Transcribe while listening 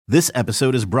This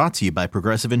episode is brought to you by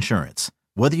Progressive Insurance.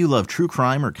 Whether you love true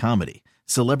crime or comedy,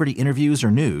 celebrity interviews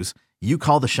or news, you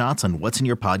call the shots on what's in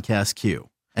your podcast queue.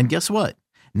 And guess what?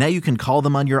 Now you can call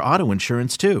them on your auto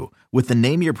insurance too with the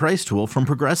Name Your Price tool from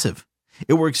Progressive.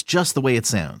 It works just the way it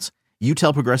sounds. You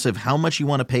tell Progressive how much you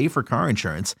want to pay for car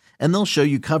insurance, and they'll show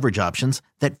you coverage options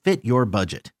that fit your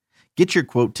budget. Get your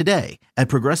quote today at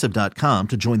Progressive.com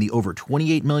to join the over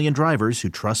 28 million drivers who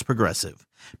trust Progressive.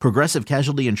 Progressive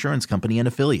Casualty Insurance Company and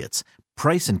Affiliates.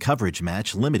 Price and coverage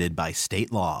match limited by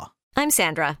state law. I'm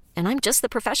Sandra, and I'm just the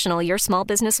professional your small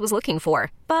business was looking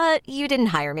for. But you didn't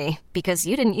hire me because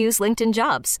you didn't use LinkedIn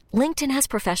Jobs. LinkedIn has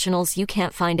professionals you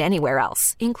can't find anywhere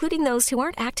else, including those who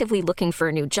aren't actively looking for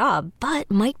a new job, but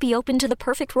might be open to the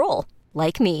perfect role,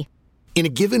 like me. In a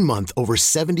given month, over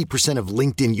 70% of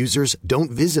LinkedIn users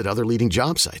don't visit other leading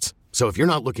job sites. So if you're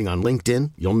not looking on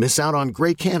LinkedIn, you'll miss out on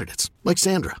great candidates like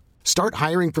Sandra. Start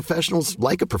hiring professionals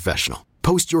like a professional.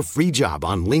 Post your free job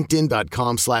on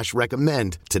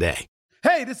linkedin.com/recommend today.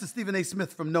 Hey, this is Stephen A.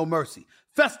 Smith from No Mercy.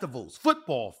 Festivals,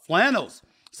 football, flannels.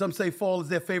 Some say fall is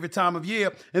their favorite time of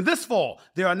year. And this fall,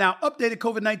 there are now updated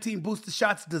COVID-19 booster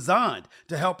shots designed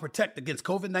to help protect against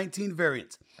COVID-19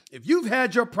 variants. If you've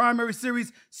had your primary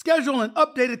series, schedule an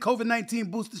updated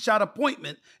COVID-19 booster shot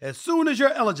appointment as soon as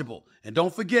you're eligible. And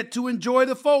don't forget to enjoy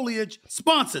the foliage.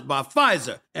 Sponsored by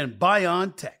Pfizer and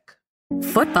BioNTech.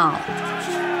 Football,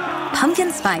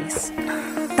 pumpkin spice,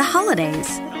 the holidays.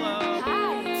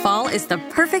 Fall is the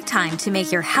perfect time to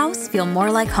make your house feel more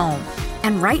like home.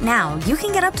 And right now, you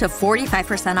can get up to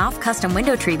 45% off custom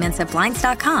window treatments at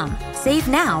Blinds.com. Save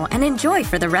now and enjoy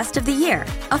for the rest of the year.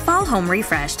 A fall home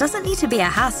refresh doesn't need to be a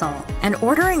hassle, and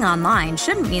ordering online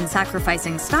shouldn't mean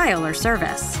sacrificing style or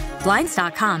service.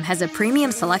 Blinds.com has a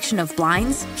premium selection of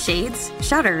blinds, shades,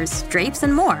 shutters, drapes,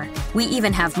 and more. We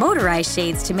even have motorized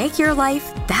shades to make your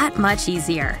life that much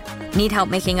easier. Need help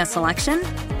making a selection?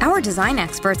 Our design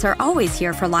experts are always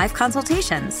here for live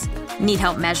consultations. Need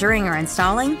help measuring or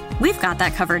installing? We've got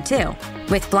that covered too.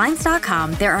 With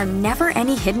Blinds.com, there are never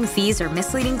any hidden fees or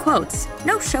misleading quotes,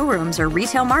 no showrooms or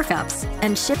retail markups,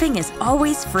 and shipping is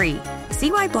always free.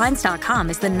 See why Blinds.com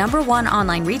is the #1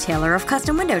 online retailer of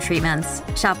custom window treatments.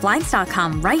 Shop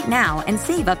Blinds.com right now and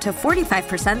save up to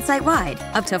 45% site-wide,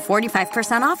 up to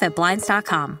 45% off at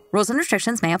Blinds.com. Rules and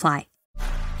restrictions may apply.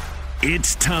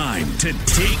 It's time to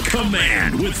take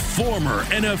command with former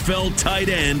NFL tight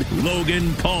end Logan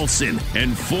Paulsen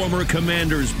and former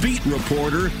Commanders beat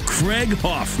reporter Craig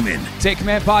Hoffman. Take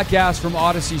Command podcast from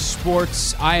Odyssey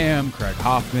Sports. I am Craig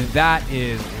Hoffman. That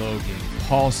is Logan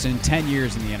Paulsen. 10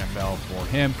 years in the NFL for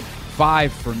him,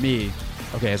 5 for me.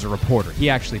 Okay, as a reporter.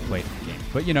 He actually played in the game.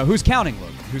 But, you know, who's counting,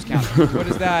 Logan? Who's counting? What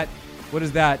is that? What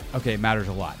is that? Okay, it matters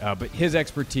a lot. But his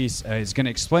expertise is going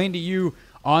to explain to you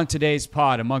on today's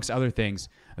pod, amongst other things,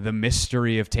 the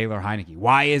mystery of Taylor Heinicke.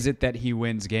 Why is it that he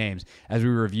wins games? As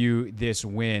we review this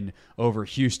win over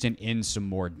Houston in some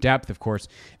more depth. Of course,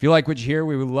 if you like what you hear,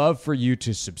 we would love for you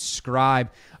to subscribe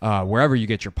wherever you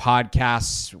get your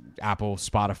podcasts, Apple,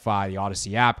 Spotify, the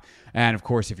Odyssey app. And of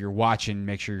course, if you're watching,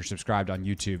 make sure you're subscribed on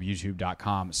YouTube,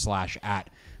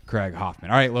 youtube.com/@Craig Hoffman.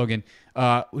 All right, Logan,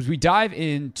 as we dive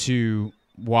into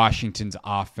Washington's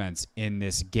offense in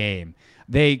this game,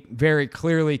 they very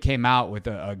clearly came out with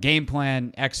a game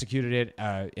plan, executed it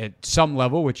at some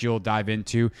level, which you'll dive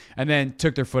into, and then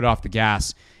took their foot off the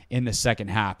gas in the second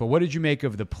half. But what did you make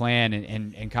of the plan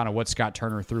and kind of what Scott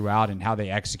Turner threw out and how they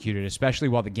executed, especially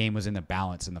while the game was in the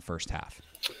balance in the first half?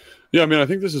 Yeah, I mean, I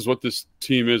think this is what this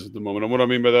team is at the moment. And what I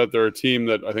mean by that, they're a team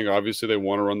that I think obviously they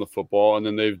want to run the football, and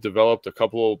then they've developed a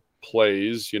couple of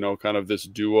plays, you know, kind of this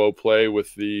duo play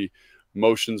with the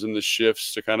motions and the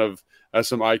shifts to kind of as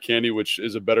some eye candy, which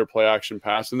is a better play action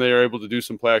pass, and they are able to do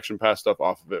some play action pass stuff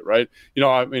off of it, right? You know,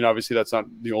 I mean, obviously that's not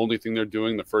the only thing they're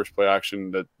doing. The first play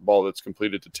action, that ball that's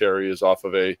completed to Terry, is off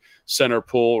of a center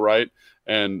pull, right?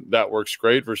 And that works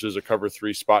great versus a cover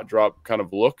 3 spot drop kind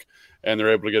of look, and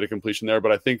they're able to get a completion there.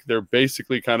 But I think they're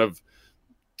basically kind of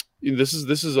this is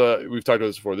we've talked about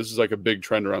this before. This is like a big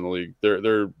trend around the league.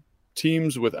 They're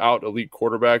teams without elite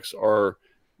quarterbacks are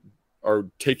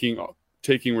taking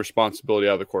responsibility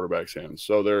out of the quarterback's hands.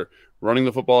 So they're running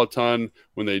the football a ton.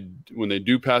 When they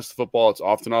do pass the football, it's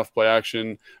often off play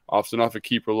action, often off a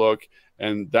keeper look.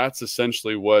 And that's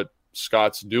essentially what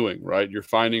Scott's doing, right? You're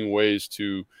finding ways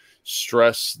to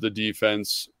stress the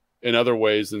defense in other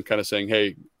ways than kind of saying,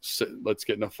 hey, let's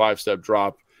get in a 5-step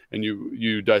drop and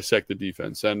you dissect the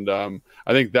defense. And I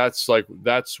think that's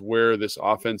where this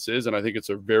offense is. And I think it's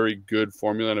a very good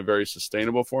formula and a very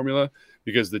sustainable formula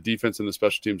because the defense and the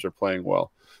special teams are playing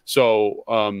well. So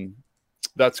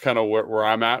that's kind of where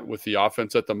I'm at with the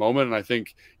offense at the moment. And I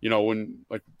think, when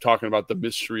like talking about the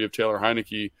mystery of Taylor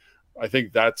Heinicke, I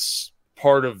think that's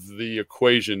part of the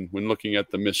equation when looking at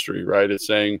the mystery, right? It's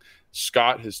saying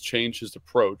Scott has changed his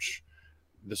approach.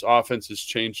 This offense has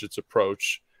changed its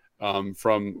approach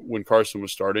from when Carson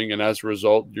was starting. And as a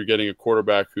result, you're getting a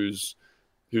quarterback who's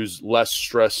less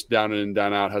stressed down in and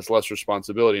down out, has less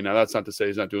responsibility. Now, that's not to say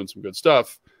he's not doing some good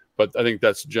stuff, but I think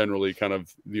that's generally kind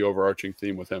of the overarching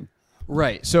theme with him.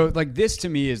 Right. So like this to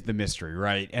me is the mystery,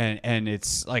 right? And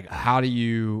it's like, how do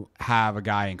you have a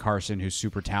guy in Carson who's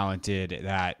super talented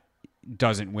that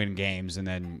doesn't win games, and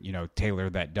then,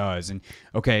 Taylor that does? And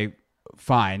okay,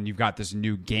 fine, you've got this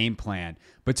new game plan.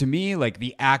 But to me, like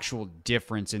the actual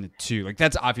difference in the two, like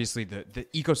that's obviously the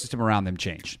ecosystem around them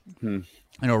changed.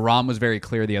 I know Ron was very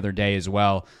clear the other day as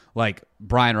well. Like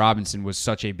Brian Robinson was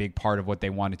such a big part of what they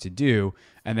wanted to do.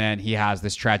 And then he has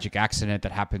this tragic accident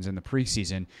that happens in the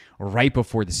preseason or right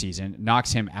before the season,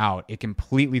 knocks him out. It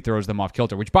completely throws them off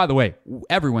kilter, which, by the way,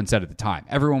 everyone said at the time.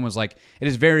 Everyone was like, it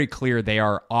is very clear they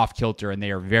are off kilter and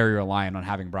they are very reliant on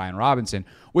having Brian Robinson,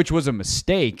 which was a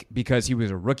mistake because he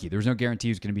was a rookie. There was no guarantee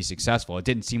he was going to be successful. It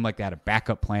didn't seem like they had a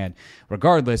backup plan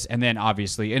regardless. And then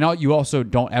obviously, and you also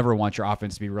don't ever want your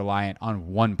offense to be reliant on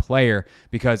one player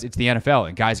because it's the NFL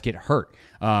and guys get hurt.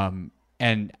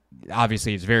 And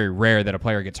obviously, it's very rare that a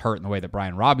player gets hurt in the way that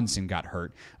Brian Robinson got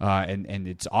hurt, and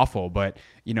it's awful. But,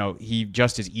 he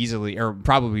just as easily, or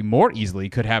probably more easily,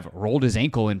 could have rolled his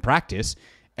ankle in practice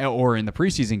or in the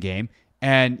preseason game,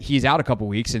 and he's out a couple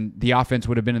weeks, and the offense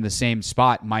would have been in the same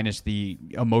spot minus the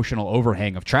emotional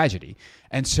overhang of tragedy.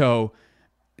 And so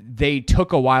they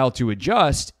took a while to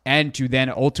adjust and to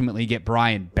then ultimately get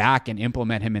Brian back and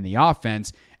implement him in the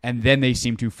offense, and then they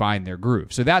seem to find their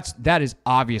groove. So that is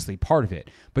obviously part of it.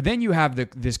 But then you have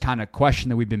this kind of question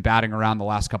that we've been batting around the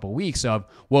last couple of weeks of,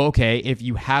 well, okay, if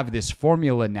you have this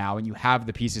formula now and you have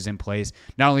the pieces in place,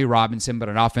 not only Robinson, but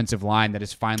an offensive line that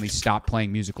has finally stopped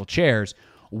playing musical chairs,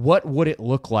 what would it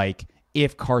look like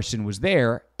if Carson was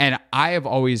there? And I have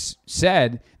always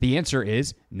said the answer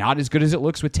is not as good as it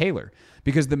looks with Taylor.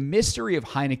 Because the mystery of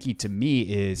Heinicke to me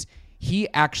is he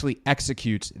actually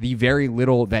executes the very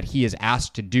little that he is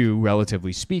asked to do,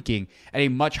 relatively speaking, at a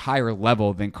much higher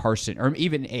level than Carson, or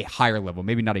even a higher level,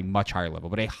 maybe not a much higher level,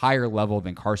 but a higher level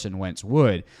than Carson Wentz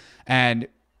would. And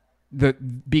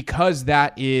because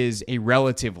that is a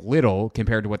relative little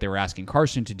compared to what they were asking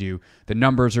Carson to do, the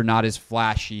numbers are not as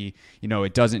flashy.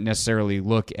 It doesn't necessarily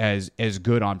look as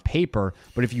good on paper.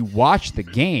 But if you watch the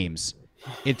games,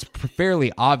 it's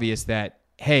fairly obvious that,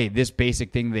 hey, this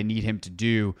basic thing they need him to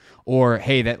do, or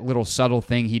hey, that little subtle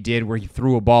thing he did where he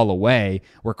threw a ball away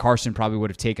where Carson probably would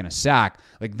have taken a sack,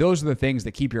 like those are the things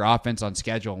that keep your offense on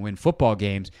schedule and win football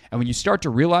games. And when you start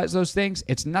to realize those things,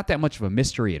 it's not that much of a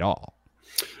mystery at all.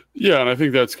 Yeah, and I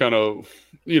think that's kind of,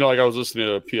 like I was listening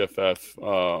to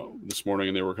PFF this morning,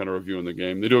 and they were kind of reviewing the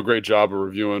game. They do a great job of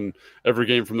reviewing every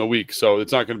game from the week, so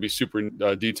it's not going to be super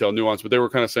detailed, nuanced, but they were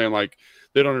kind of saying, like,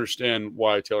 they don't understand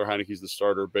why Taylor Heinicke's the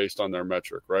starter based on their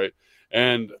metric, right?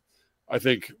 And I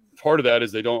think part of that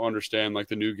is they don't understand, like,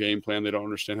 the new game plan. They don't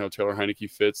understand how Taylor Heinicke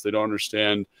fits. They don't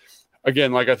understand,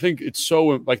 again, like, I think it's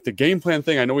so, like, the game plan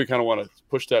thing, I know we kind of want to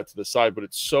push that to the side, but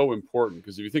it's so important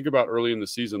because if you think about early in the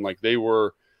season, like, they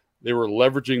were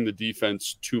leveraging the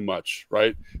defense too much,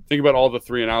 right? Think about all the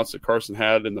 3 and outs that Carson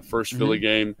had in the first Philly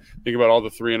game. Think about all the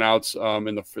 3 and outs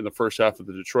in the first half of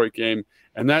the Detroit game.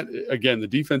 And that, again, the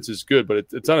defense is good, but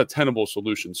it's not a tenable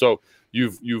solution. So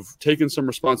you've taken some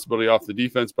responsibility off the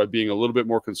defense by being a little bit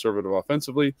more conservative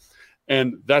offensively.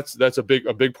 And that's a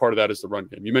big part of that is the run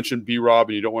game. You mentioned B-Rob,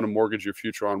 and you don't want to mortgage your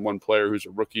future on one player who's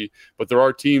a rookie, but there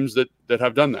are teams that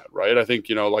have done that, right? I think,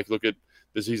 like look at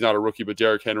this, he's not a rookie, but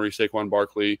Derrick Henry, Saquon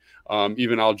Barkley,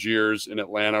 even Algiers in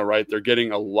Atlanta, right? They're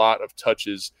getting a lot of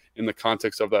touches in the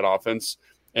context of that offense.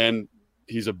 And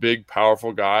he's a big,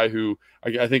 powerful guy who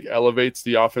I think elevates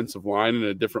the offensive line in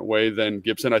a different way than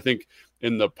Gibson. I think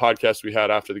in the podcast we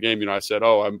had after the game, I said,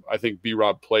 I think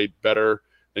B-Rob played better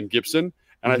than Gibson.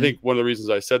 And I think one of the reasons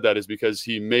I said that is because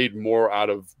he made more out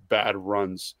of bad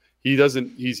runs. He's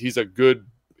a good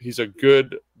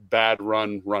bad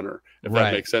runner, if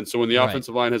that makes sense. So when the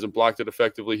offensive line hasn't blocked it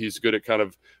effectively, he's good at kind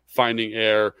of finding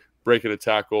air, breaking a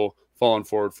tackle, falling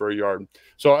forward for a yard.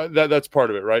 So that's part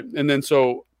of it, right? And then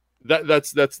so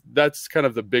that's kind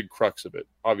of the big crux of it.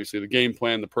 Obviously, the game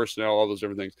plan, the personnel, all those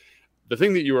different things. The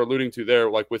thing that you were alluding to there,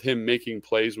 like with him making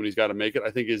plays when he's got to make it,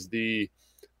 I think is the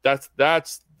That's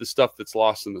the stuff that's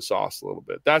lost in the sauce a little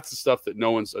bit. That's the stuff that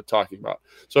no one's talking about.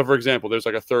 So, for example, there's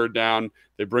like a third down.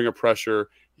 They bring a pressure.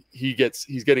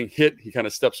 He's getting hit. He kind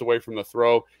of steps away from the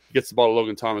throw. He gets the ball to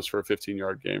Logan Thomas for a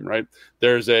 15-yard game, right?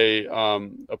 There's a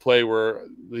play where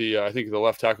I think the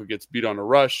left tackle gets beat on a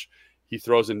rush. He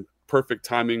throws in perfect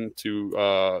timing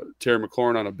to Terry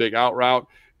McLaurin on a big out route,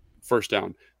 first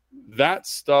down. That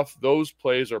stuff, those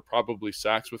plays are probably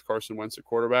sacks with Carson Wentz at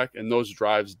quarterback, and those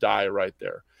drives die right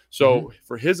there. So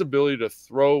for his ability to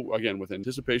throw, again, with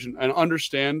anticipation and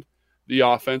understand the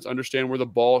offense, understand where the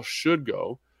ball should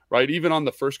go, right? Even on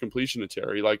the first completion to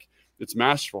Terry, like, it's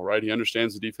masterful, right? He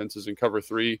understands the defenses in cover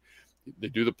 3. They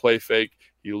do the play fake.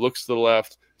 He looks to the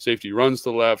left. Safety runs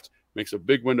to the left, makes a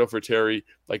big window for Terry.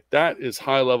 Like, that is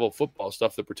high-level football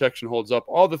stuff. The protection holds up.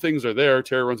 All the things are there.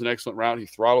 Terry runs an excellent route. He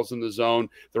throttles in the zone.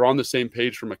 They're on the same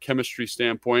page from a chemistry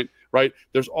standpoint, right?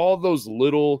 There's all those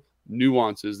little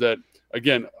nuances that,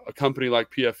 again, a company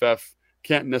like PFF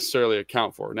can't necessarily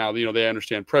account for. Now, they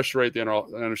understand pressure rate, they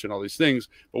understand all these things,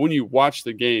 but when you watch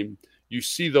the game, you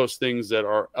see those things that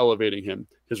are elevating him.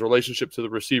 His relationship to the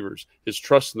receivers, his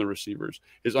trust in the receivers,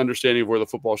 his understanding of where the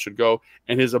football should go,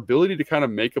 and his ability to kind of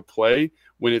make a play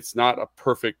when it's not a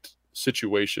perfect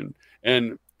situation.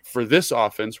 And for this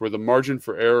offense, where the margin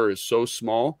for error is so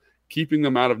small, keeping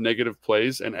them out of negative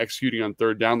plays and executing on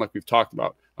third down, like we've talked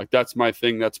about, like, that's my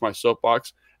thing, that's my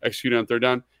soapbox, executing on third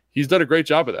down. He's done a great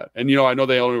job of that. And, I know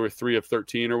they only were 3 of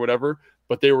 13 or whatever,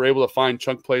 but they were able to find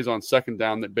chunk plays on second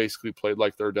down that basically played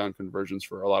like third down conversions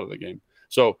for a lot of the game.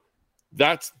 So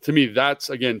that's, to me,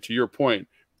 again, to your point,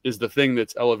 is the thing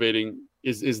that's elevating,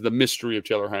 is the mystery of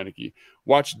Taylor Heinicke.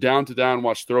 Watch down to down,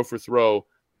 watch throw for throw.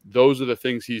 Those are the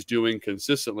things he's doing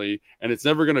consistently, and it's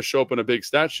never going to show up in a big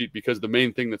stat sheet because the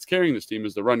main thing that's carrying this team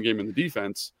is the run game and the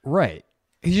defense. Right.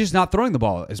 He's just not throwing the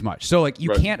ball as much. So, like,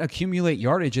 you can't accumulate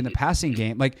yardage in the passing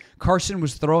game. Like, Carson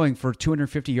was throwing for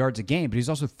 250 yards a game, but he's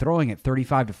also throwing it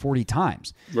 35 to 40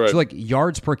 times. Right. So, like,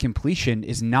 yards per completion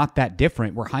is not that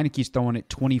different, where Heinicke's throwing it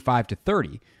 25 to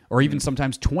 30, or even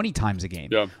sometimes 20 times a game.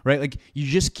 Yeah. Right? Like, you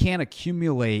just can't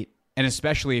accumulate, and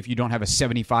especially if you don't have a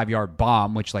 75-yard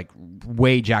bomb, which, like,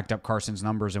 way jacked up Carson's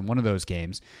numbers in one of those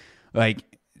games. Like,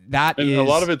 that and is... a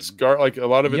lot of it's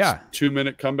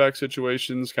 2-minute comeback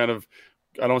situations, kind of,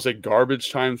 I don't want to say garbage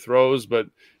time throws, but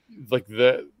like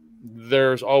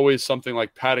there's always something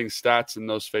like padding stats in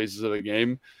those phases of the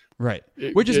game. Right.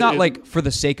 Which is not like for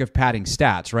the sake of padding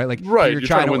stats, right? Like, you're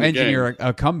trying to engineer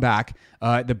a comeback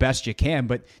the best you can,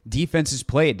 but defenses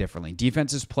play it differently.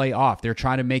 Defenses play off. They're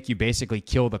trying to make you basically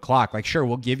kill the clock. Like, sure,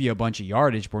 we'll give you a bunch of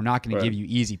yardage, but we're not going to give you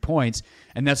easy points.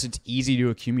 And thus it's easy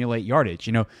to accumulate yardage.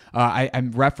 I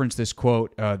referenced this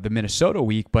quote the Minnesota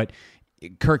week, but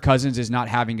Kirk Cousins is not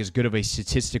having as good of a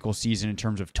statistical season in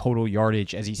terms of total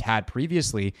yardage as he's had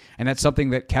previously. And that's something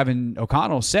that Kevin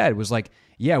O'Connell said was like,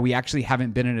 yeah, we actually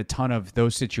haven't been in a ton of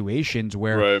those situations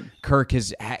where Kirk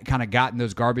has kind of gotten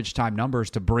those garbage time numbers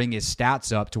to bring his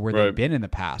stats up to where they've been in the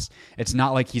past. It's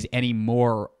not like he's any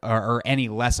more or any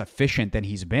less efficient than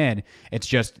he's been. It's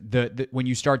just when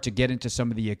you start to get into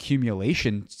some of the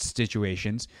accumulation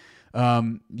situations,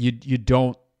 you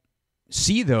don't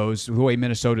see those the way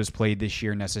Minnesota's played this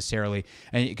year necessarily,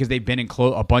 and because they've been in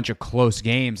a bunch of close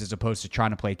games as opposed to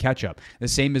trying to play catch up. The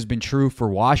same has been true for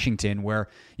Washington, where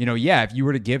if you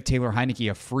were to give Taylor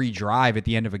Heinicke a free drive at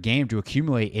the end of a game to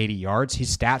accumulate 80 yards,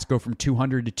 his stats go from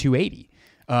 200 to 280.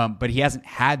 But he hasn't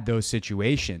had those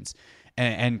situations.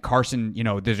 And Carson,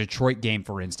 the Detroit game,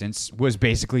 for instance, was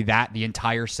basically that the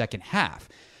entire second half.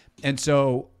 And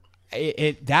so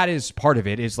that is part of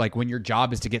it, is like when your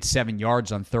job is to get 7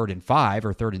 yards on 3rd and 5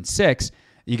 or 3rd and 6,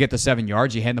 you get the 7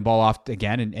 yards, you hand the ball off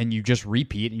again, and you just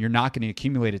repeat, and you're not going to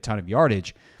accumulate a ton of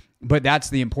yardage. But that's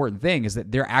the important thing, is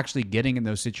that they're actually getting in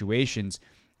those situations,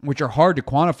 which are hard to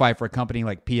quantify for a company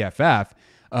like PFF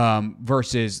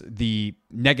versus the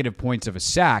negative points of a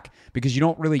sack, because you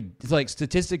don't really, like,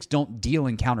 statistics don't deal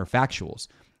in counterfactuals.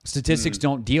 Statistics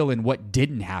don't deal in what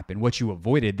didn't happen, what you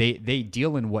avoided. They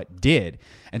deal in what did.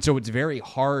 And so it's very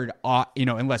hard,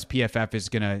 unless PFF is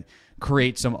going to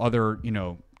create some other,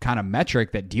 kind of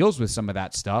metric that deals with some of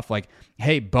that stuff. Like,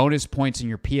 hey, bonus points in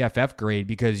your PFF grade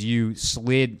because you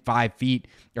slid 5 feet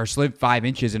or slid 5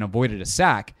 inches and avoided a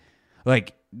sack.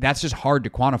 Like, that's just hard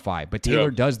to quantify. But Taylor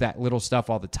does that little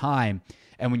stuff all the time.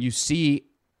 And when you see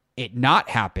it not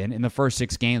happen in the first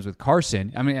 6 games with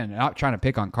Carson, I mean, I'm not trying to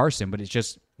pick on Carson, but it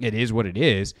is what it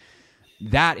is.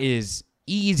 That is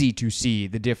easy to see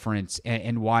the difference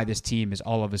and why this team is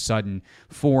all of a sudden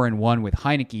 4-1 with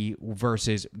Heinicke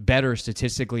versus better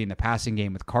statistically in the passing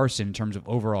game with Carson in terms of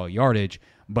overall yardage,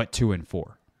 but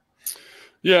 2-4.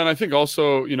 Yeah, and I think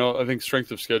also, I think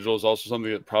strength of schedule is also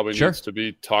something that probably needs to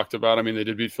be talked about. I mean, they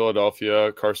did beat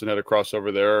Philadelphia. Carson had a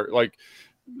crossover there. Like,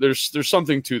 there's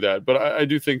something to that, but I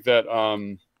do think that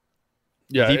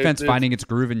the defense finding its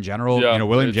groove in general.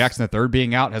 William Jackson III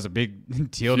being out has a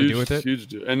big deal to do with it. Huge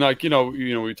deal. And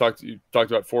we talked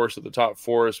about Forrest at the top.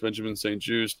 Forrest, Benjamin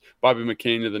St-Juste, Bobby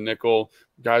McCain to the nickel,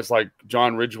 guys like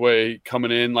John Ridgeway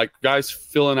coming in, like guys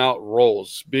filling out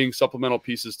roles, being supplemental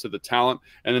pieces to the talent,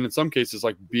 and then in some cases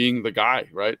like being the guy,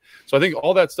 right? So I think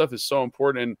all that stuff is so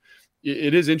important, and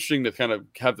it is interesting to kind of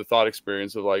have the thought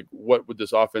experience of like, what would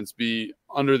this offense be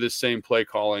under this same play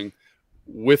calling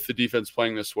with the defense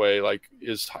playing this way? Like,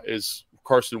 is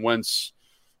Carson Wentz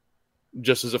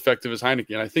just as effective as Heineke?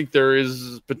 And I think there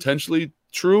is potentially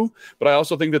true, but I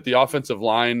also think that the offensive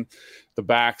line, the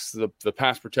backs, the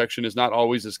pass protection is not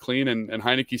always as clean, and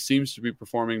Heineke seems to be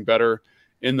performing better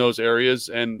in those areas.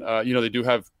 And they do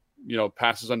have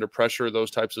passes under pressure,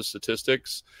 those types of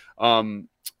statistics.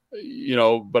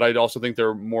 But I also think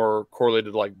they're more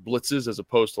correlated to like blitzes as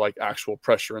opposed to like actual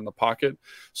pressure in the pocket.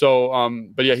 So,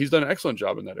 but yeah, he's done an excellent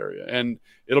job in that area. And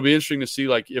it'll be interesting to see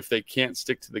like if they can't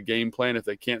stick to the game plan, if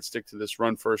they can't stick to this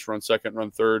run first, run second,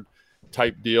 run third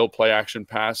type deal, play action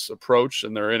pass approach,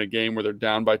 and they're in a game where they're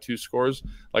down by 2 scores,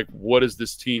 like what does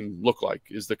this team look like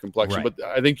is the complexion. Right. But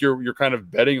I think you're kind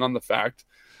of betting on the fact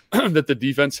that the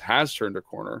defense has turned a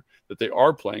corner, that they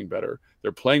are playing better,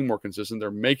 they're playing more consistent,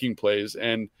 they're making plays,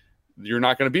 and you're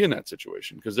not going to be in that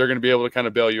situation because they're going to be able to kind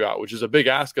of bail you out, which is a big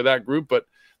ask of that group, but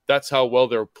that's how well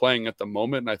they're playing at the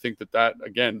moment. And I think that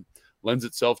again lends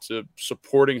itself to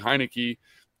supporting Heineke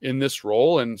in this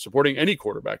role and supporting any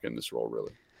quarterback in this role,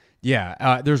 really.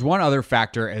 Yeah, there's one other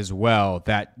factor as well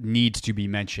that needs to be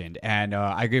mentioned, and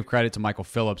I give credit to Michael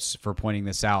Phillips for pointing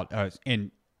this out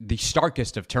in the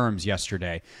starkest of terms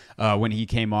yesterday when he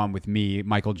came on with me.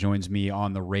 Michael joins me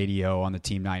on the radio on the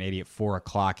Team 980 at 4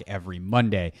 o'clock every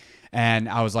Monday. And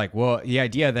I was like, well, the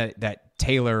idea that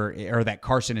Taylor or that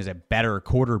Carson is a better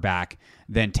quarterback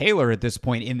than Taylor at this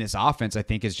point in this offense, I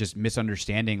think is just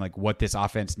misunderstanding like what this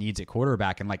offense needs at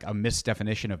quarterback and like a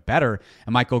misdefinition of better.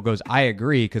 And Michael goes, I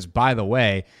agree, because by the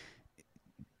way,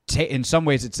 in some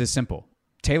ways it's this simple.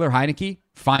 Taylor Heineke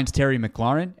finds Terry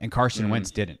McLaurin and Carson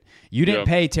Wentz didn't. You didn't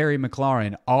pay Terry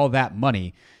McLaurin all that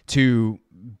money to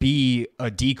be a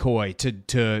decoy,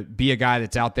 to be a guy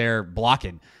that's out there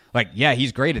blocking. Like, yeah,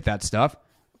 he's great at that stuff.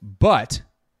 But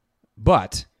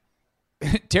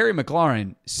Terry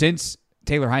McLaurin, since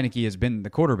Taylor Heineke has been the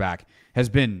quarterback, has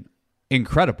been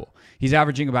incredible. He's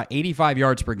averaging about 85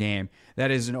 yards per game.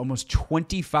 That is an almost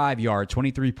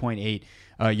 23.8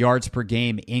 yards per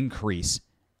game increase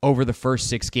over the first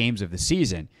 6 games of the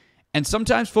season. And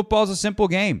sometimes football is a simple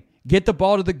game. Get the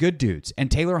ball to the good dudes.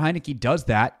 And Taylor Heineke does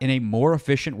that in a more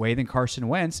efficient way than Carson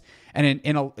Wentz. And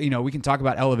we can talk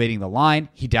about elevating the line.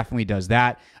 He definitely does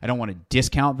that. I don't want to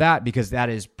discount that because that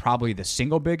is probably the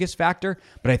single biggest factor.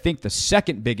 But I think the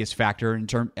second biggest factor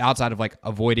outside of like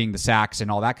avoiding the sacks and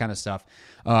all that kind of stuff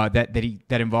that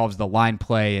involves the line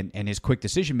play and his quick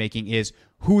decision making is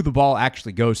who the ball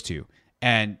actually goes to.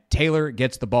 And Taylor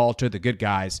gets the ball to the good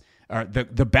guys, or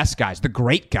the best guys, the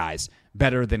great guys,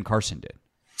 better than Carson did.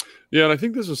 Yeah, and I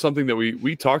think this is something that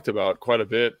we talked about quite a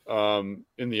bit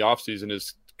in the offseason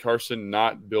is Carson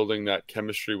not building that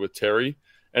chemistry with Terry.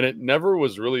 And it never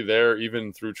was really there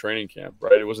even through training camp,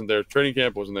 right? It wasn't there training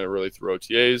camp, wasn't there really through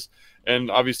OTAs. And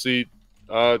obviously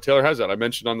Taylor has that. I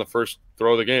mentioned on the first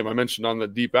throw of the game. I mentioned on the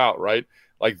deep out, right?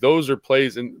 Like those are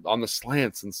plays on the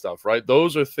slants and stuff, right?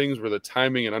 Those are things where the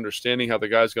timing and understanding how the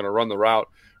guy's going to run the route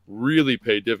really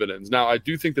pay dividends. Now, I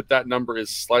do think that number is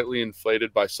slightly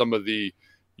inflated by some of the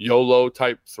YOLO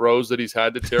type throws that he's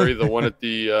had to Terry, the one at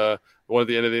the end of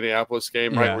the Indianapolis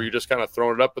game, right, where you're just kind of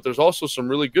throwing it up. But there's also some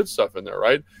really good stuff in there,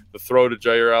 right? The throw to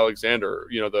Jair Alexander,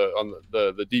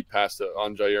 the deep pass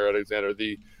on Jair Alexander,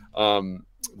 the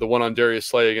one on Darius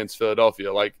Slay against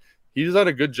Philadelphia. Like he's done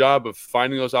a good job of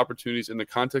finding those opportunities in the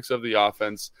context of the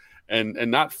offense and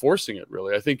not forcing it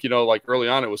really. I think like early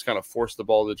on it was kind of force the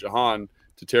ball to Jahan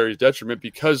to Terry's detriment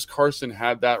because Carson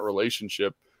had that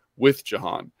relationship with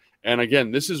Jahan. And again,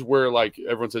 this is where like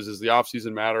everyone says, does the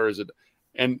offseason matter? Is it?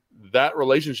 And that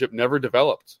relationship never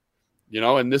developed,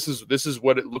 and this is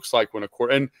what it looks like when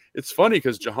and it's funny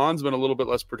because Jahan's been a little bit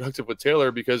less productive with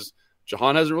Taylor because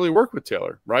Jahan hasn't really worked with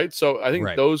Taylor. Right. So I think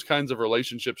those kinds of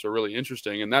relationships are really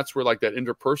interesting. And that's where like that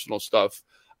interpersonal stuff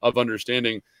of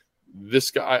understanding this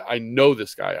guy. I know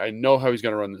this guy. I know how he's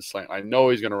going to run this slant. I know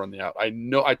he's going to run the out.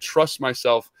 I trust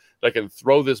myself that I can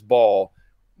throw this ball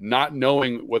not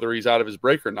knowing whether he's out of his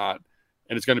break or not,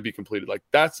 and it's going to be completed. Like,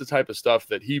 that's the type of stuff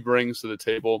that he brings to the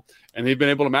table, and they've been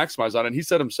able to maximize on it. And he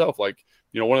said himself, like,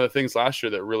 one of the things last year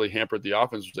that really hampered the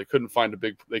offense was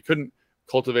they couldn't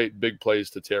cultivate big plays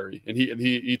to Terry, and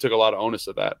he took a lot of onus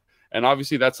of that. And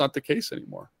obviously that's not the case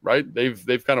anymore, right?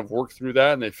 They've kind of worked through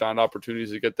that, and they found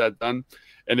opportunities to get that done.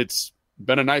 And it's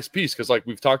been a nice piece because, like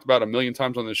we've talked about a million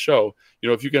times on this show,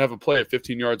 if you can have a play at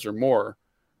 15 yards or more,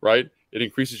 right, it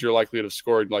increases your likelihood of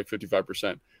scoring like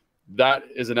 55%. That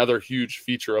is another huge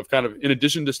feature of kind of, in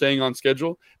addition to staying on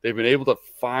schedule, they've been able to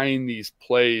find these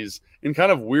plays in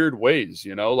kind of weird ways,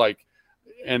 like,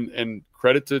 and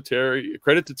credit to Terry,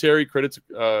 credit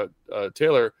to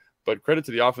Taylor, but credit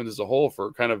to the offense as a whole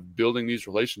for kind of building these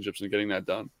relationships and getting that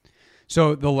done.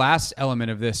 So the last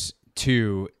element of this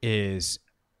too is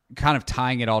kind of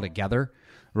tying it all together,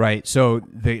 right? So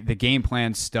the game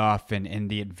plan stuff and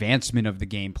the advancement of the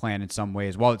game plan in some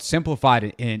ways, while it's simplified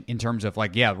in terms of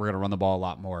like, yeah, we're going to run the ball a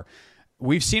lot more.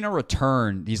 We've seen a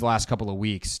return these last couple of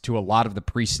weeks to a lot of the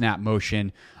pre-snap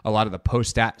motion, a lot of the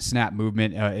post-snap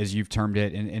movement, as you've termed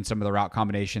it, in some of the route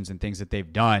combinations and things that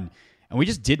they've done. And we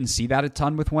just didn't see that a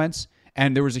ton with Wentz.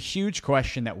 And there was a huge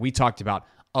question that we talked about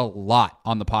a lot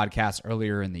on the podcast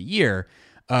earlier in the year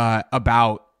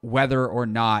about whether or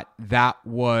not that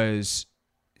was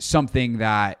something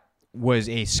that was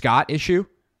a Scott issue.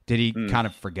 Did he kind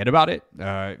of forget about it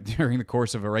during the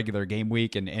course of a regular game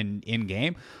week and in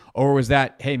game? Or was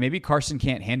that, hey, maybe Carson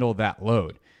can't handle that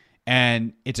load?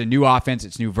 And it's a new offense,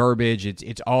 it's new verbiage,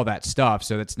 it's all that stuff.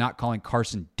 So that's not calling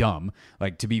Carson dumb.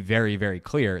 Like, to be very, very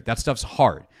clear, that stuff's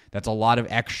hard. That's a lot of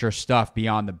extra stuff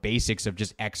beyond the basics of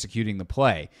just executing the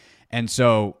play. And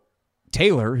so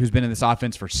Taylor, who's been in this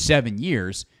offense for 7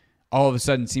 years, all of a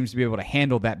sudden seems to be able to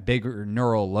handle that bigger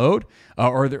neural load,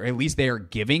 or at least they are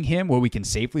giving him, what we can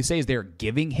safely say is they are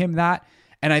giving him that.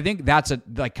 And I think that's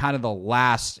kind of the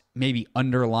last maybe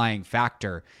underlying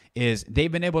factor is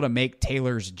they've been able to make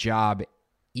Taylor's job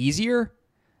easier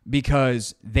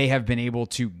because they have been able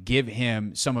to give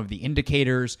him some of the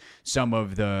indicators, some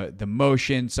of the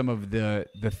motion, some of the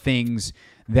things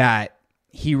that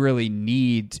he really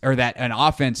needs, or that an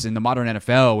offense in the modern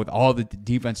NFL with all the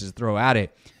defenses throw at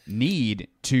it need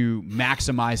to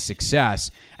maximize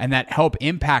success, and that help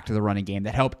impact the running game,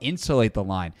 that help insulate the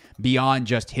line beyond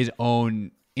just his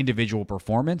own individual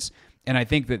performance. And I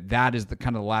think that is the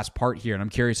kind of the last part here. And I'm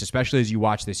curious, especially as you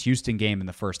watch this Houston game in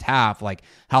the first half, like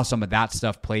how some of that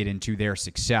stuff played into their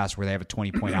success, where they have a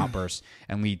 20-point outburst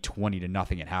and lead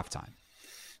 20-0 at halftime.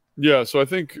 Yeah, so I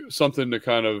think something to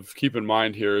kind of keep in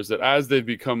mind here is that as they've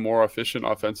become more efficient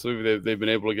offensively, they've been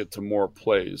able to get to more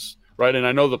plays, right? And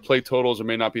I know the play totals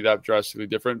may not be that drastically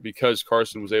different because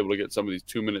Carson was able to get some of these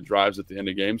 2-minute drives at the end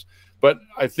of games. But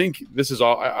I think this is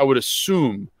all, I would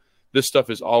assume this stuff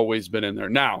has always been in there.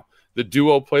 Now, the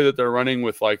duo play that they're running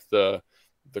with like the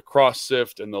cross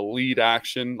sift and the lead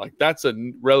action, like that's a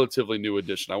relatively new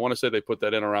addition. I want to say they put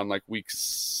that in around like week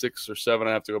 6 or 7.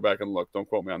 I have to go back and look. Don't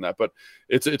quote me on that, but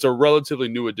it's a relatively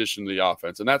new addition to the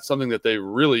offense. And that's something that they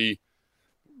live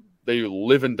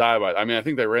and die by. I mean, I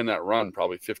think they ran that run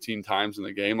probably 15 times in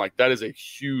the game. Like that is a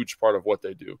huge part of what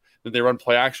they do. Then they run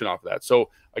play action off of that. So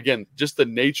again, just the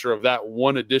nature of that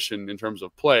one addition in terms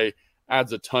of play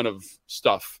adds a ton of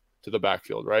stuff to the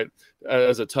backfield, right?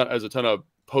 As a ton of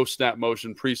post-snap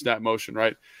motion, pre-snap motion,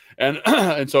 right?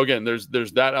 And so again, there's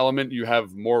that element. You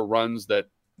have more runs that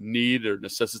need or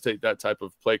necessitate that type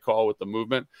of play call with the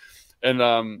movement. And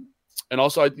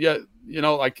also,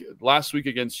 like last week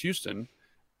against Houston,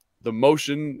 the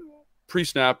motion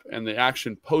pre-snap and the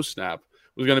action post-snap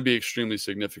was going to be extremely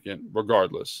significant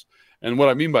regardless. And what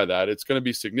I mean by that, it's going to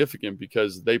be significant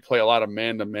because they play a lot of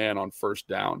man-to-man on first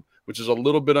down, which is a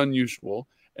little bit unusual.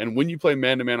 And when you play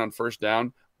man-to-man on first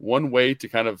down, one way to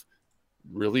kind of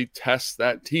really test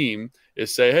that team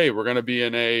is say, hey, we're going to be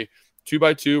in a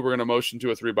 2x2. We're going to motion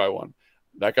to a 3x1.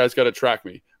 That guy's got to track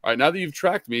me. All right, now that you've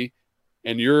tracked me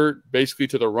and you're basically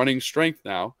to the running strength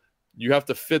now, you have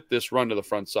to fit this run to the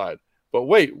front side. But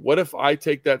wait, what if I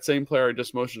take that same player I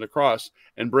just motioned across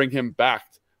and bring him back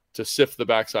to sift the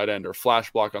backside end or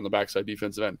flash block on the backside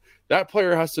defensive end? That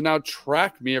player has to now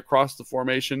track me across the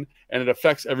formation, and it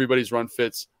affects everybody's run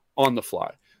fits on the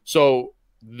fly. So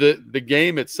the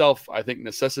game itself, I think,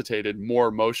 necessitated more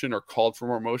motion or called for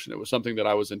more motion. It was something that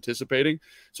I was anticipating.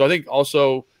 So I think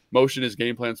also motion is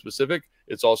game plan specific.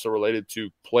 It's also related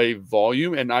to play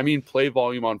volume. And I mean play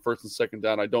volume on first and second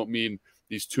down. I don't mean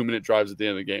these 2-minute drives at the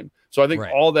end of the game. So I think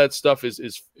all that stuff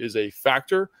is a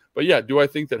factor. But yeah, do I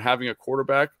think that having a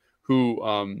quarterback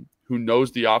who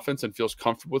knows the offense and feels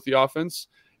comfortable with the offense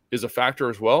is a factor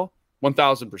as well?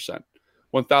 1,000%.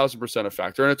 1,000% a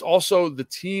factor. And it's also the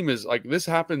team is like, this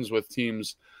happens with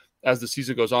teams as the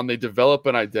season goes on, they develop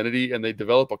an identity and they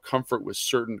develop a comfort with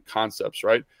certain concepts,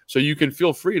 right? So you can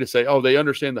feel free to say, oh, they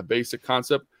understand the basic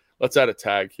concept. Let's add a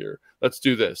tag here. Let's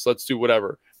do this. Let's do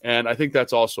whatever. And I think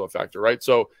that's also a factor, right?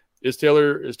 So is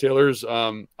Taylor's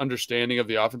understanding of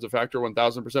the offensive factor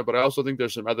 1,000%? But I also think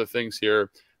there's some other things here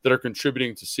that are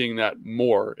contributing to seeing that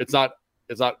more. It's not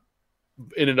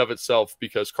in and of itself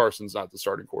because Carson's not the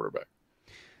starting quarterback.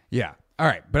 Yeah. All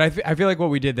right. But I feel like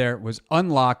what we did there was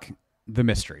unlock the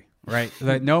mystery, right?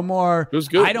 Like no more. It was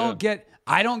good. I don't get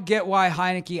why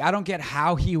Heinicke. I don't get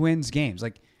how he wins games.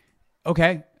 Like,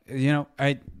 okay,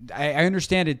 I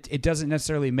understand it. It doesn't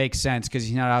necessarily make sense because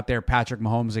he's not out there Patrick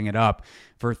Mahomesing it up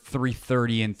for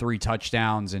 330 and 3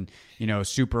 touchdowns and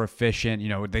super efficient.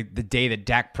 The day that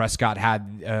Dak Prescott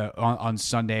had on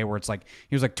Sunday where it's like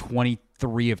he was like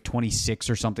 23 of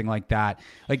 26 or something like that.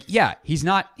 Like, yeah, he's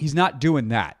not doing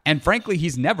that. And frankly,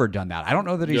 he's never done that. I don't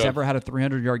know that he's ever had a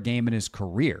 300-yard game in his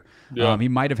career. Yeah. He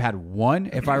might have had one,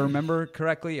 if I remember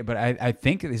correctly, but I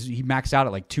think he maxed out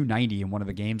at like 290 in one of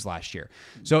the games last year.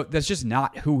 So that's just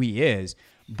not who he is.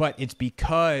 But it's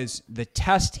because the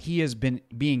test he has been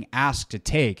being asked to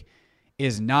take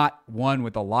is not one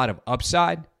with a lot of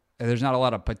upside. There's not a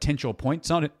lot of potential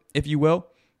points on it, if you will,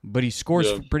 but he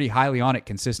scores pretty highly on it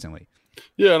consistently.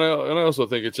 Yeah, and I also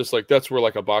think it's just like that's where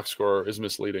like a box score is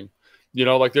misleading.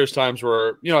 Like there's times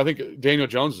where, I think Daniel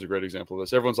Jones is a great example of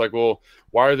this. Everyone's like, well,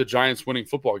 why are the Giants winning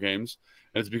football games?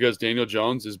 And it's because Daniel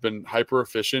Jones has been hyper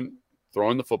efficient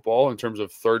throwing the football in terms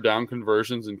of third down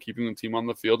conversions and keeping the team on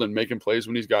the field and making plays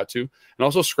when he's got to, and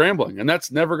also scrambling. And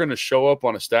that's never going to show up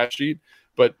on a stat sheet.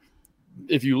 But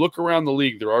if you look around the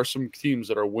league, there are some teams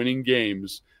that are winning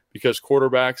games because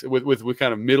quarterbacks with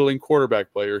kind of middling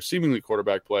quarterback play or seemingly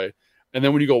quarterback play. And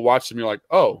then when you go watch them, you're like,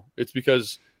 oh, it's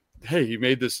because, hey, he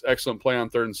made this excellent play on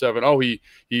 3rd and 7. Oh, he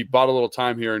bought a little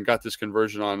time here and got this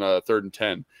conversion on 3rd and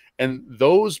 10. And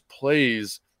those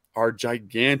plays are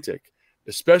gigantic,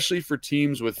 especially for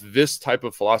teams with this type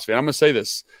of philosophy. And I'm going to say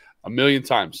this a million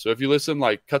times. So if you listen,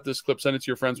 like cut this clip, send it to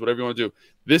your friends, whatever you want to do.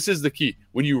 This is the key.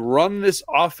 When you run this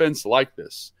offense like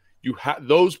this,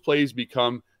 those plays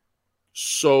become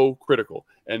so critical.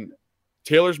 And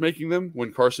Taylor's making them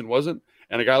when Carson wasn't.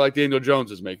 And a guy like Daniel Jones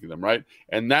is making them, right?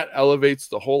 And that elevates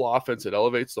the whole offense. It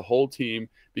elevates the whole team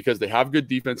because they have good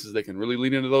defenses. They can really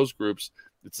lean into those groups.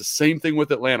 It's the same thing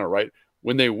with Atlanta, right?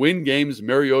 When they win games,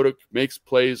 Mariota makes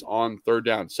plays on 3rd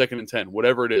down, 2nd and 10,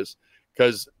 whatever it is,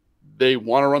 because they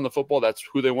want to run the football. That's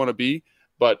who they want to be.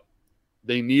 But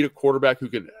they need a quarterback who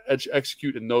can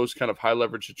execute in those kind of high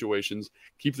leverage situations,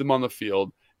 keep them on the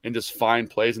field, and just find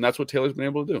plays. And that's what Taylor's been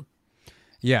able to do.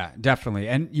 Yeah, definitely.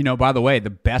 And, by the way,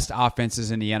 the best offenses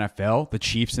in the NFL, the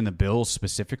Chiefs and the Bills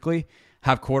specifically,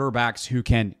 have quarterbacks who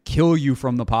can kill you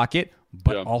from the pocket,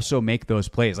 but also make those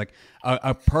plays. Like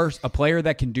a player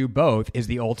that can do both is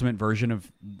the ultimate version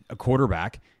of a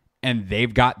quarterback, and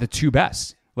they've got the two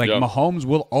best. Like Mahomes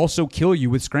will also kill you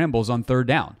with scrambles on 3rd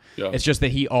down. Yeah. It's just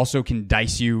that he also can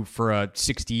dice you for a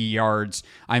 60 yards.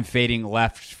 I'm fading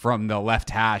left from the left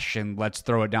hash and let's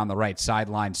throw it down the right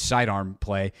sideline sidearm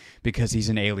play because he's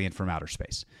an alien from outer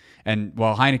space. And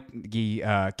while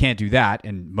Heinicke can't do that,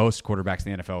 and most quarterbacks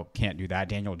in the NFL can't do that,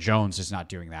 Daniel Jones is not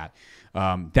doing that.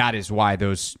 That is why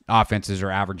those offenses are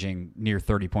averaging near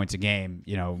 30 points a game,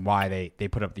 why they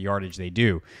put up the yardage they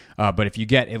do. But if you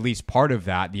get at least part of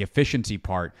that, the efficiency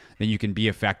part, then you can be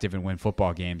effective and win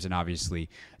football games. And obviously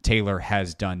Taylor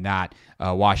has done that.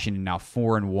 Washington now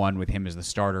 4-1 with him as the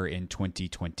starter in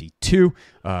 2022.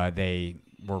 They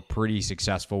were pretty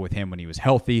successful with him when he was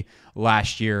healthy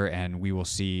last year, and we will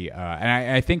see.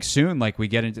 And I think soon, like we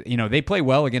get into, they play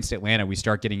well against Atlanta, we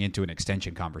start getting into an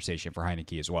extension conversation for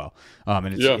Heinicke as well.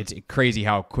 And it's crazy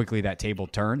how quickly that table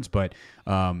turns, but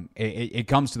it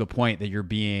comes to the point that you're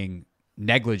being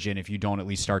negligent if you don't at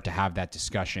least start to have that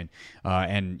discussion.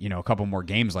 And a couple more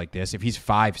games like this, if he's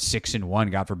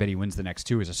 5-6-1, God forbid he wins the next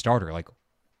 2 as a starter, like,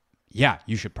 yeah,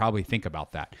 you should probably think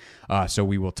about that. So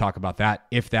we will talk about that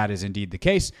if that is indeed the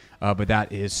case. But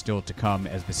that is still to come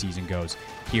as the season goes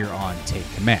here on Take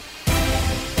Command.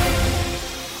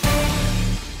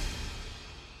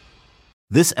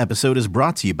 This episode is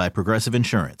brought to you by Progressive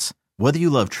Insurance. Whether you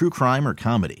love true crime or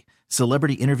comedy,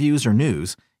 celebrity interviews or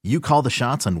news, you call the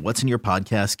shots on what's in your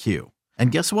podcast queue.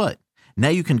 And guess what? Now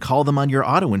you can call them on your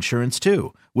auto insurance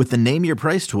too with the Name Your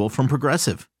Price tool from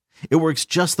Progressive. It works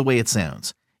just the way it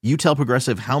sounds. You tell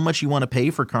Progressive how much you want to pay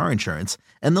for car insurance,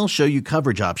 and they'll show you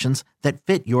coverage options that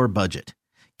fit your budget.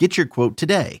 Get your quote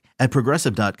today at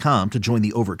Progressive.com to join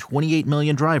the over 28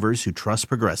 million drivers who trust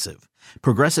Progressive.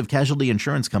 Progressive Casualty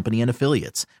Insurance Company and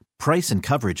Affiliates. Price and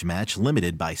coverage match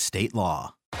limited by state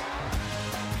law.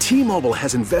 T-Mobile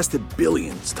has invested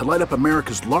billions to light up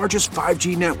America's largest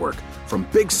 5G network, from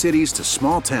big cities to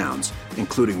small towns,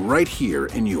 including right here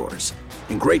in yours.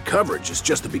 And great coverage is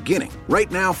just the beginning.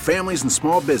 Right now, families and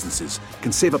small businesses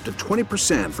can save up to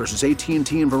 20% versus AT&T and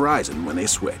Verizon when they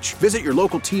switch. Visit your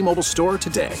local T-Mobile store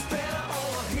today.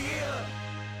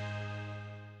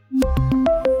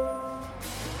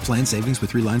 Plan savings with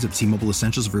 3 lines of T-Mobile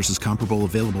Essentials versus comparable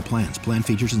available plans. Plan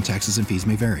features and taxes and fees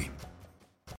may vary.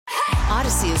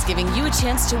 Odyssey is giving you a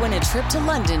chance to win a trip to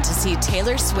London to see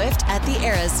Taylor Swift at the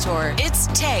Eras Tour. It's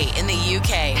Tay in the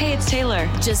UK. Hey, it's Taylor.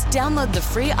 Just download the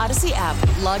free Odyssey app,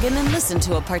 log in and listen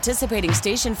to a participating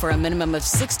station for a minimum of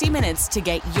 60 minutes to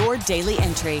get your daily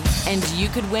entry. And you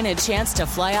could win a chance to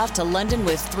fly off to London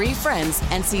with 3 friends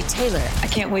and see Taylor. I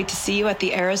can't wait to see you at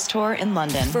the Eras Tour in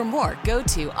London. For more, go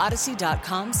to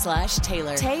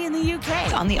odyssey.com/Taylor. Tay in the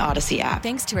UK. On the Odyssey app.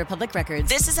 Thanks to Republic Records.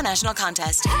 This is a national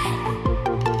contest.